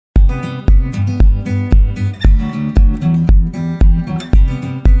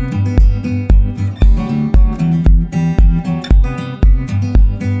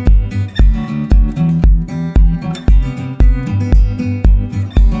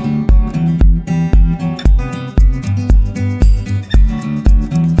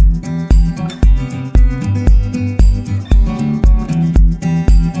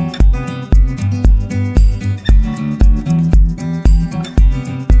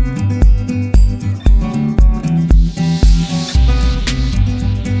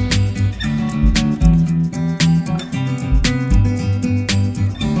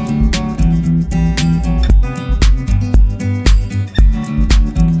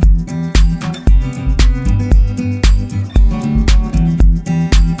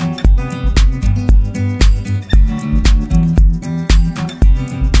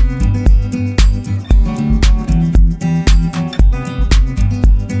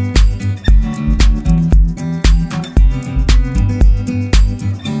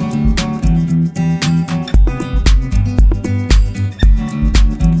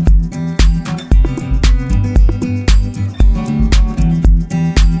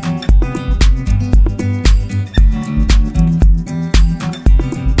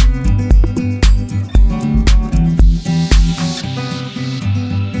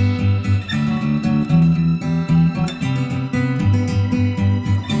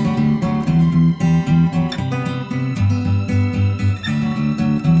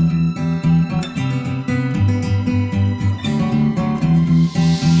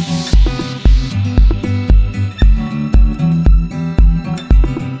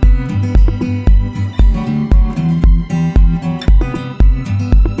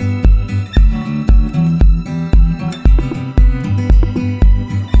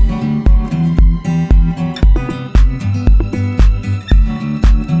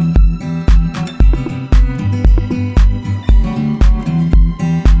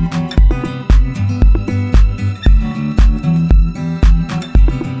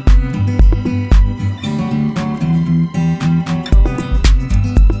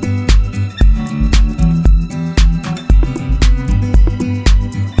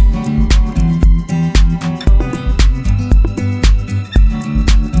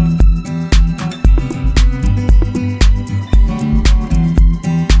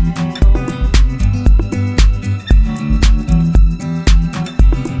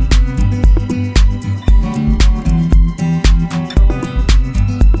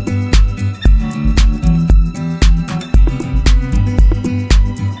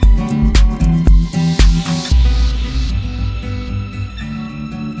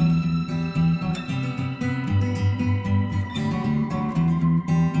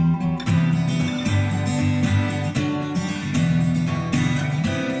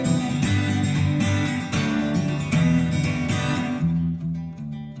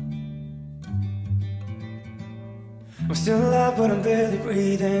still alive, but I'm barely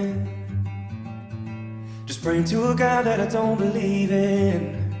breathing. Just praying to a God that I don't believe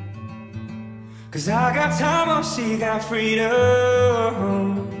in. Cause I got time while she got freedom.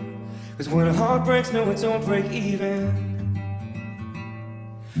 Cause when her heart breaks, no, it don't break even.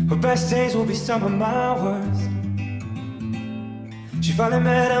 Her best days will be some of my worst. She finally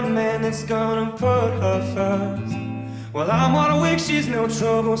met a man that's gonna put her first. While I'm wide awake, she's no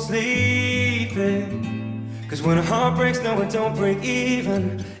trouble sleeping. Cause when her heart breaks, no, it don't break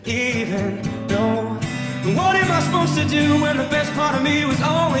even, no. And what am I supposed to do when the best part of me was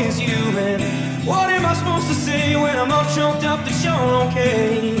always you? And what am I supposed to say when I'm all choked up that you're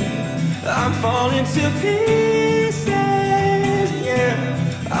okay? I'm falling to pieces, yeah,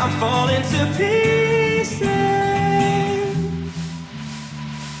 I'm falling to pieces.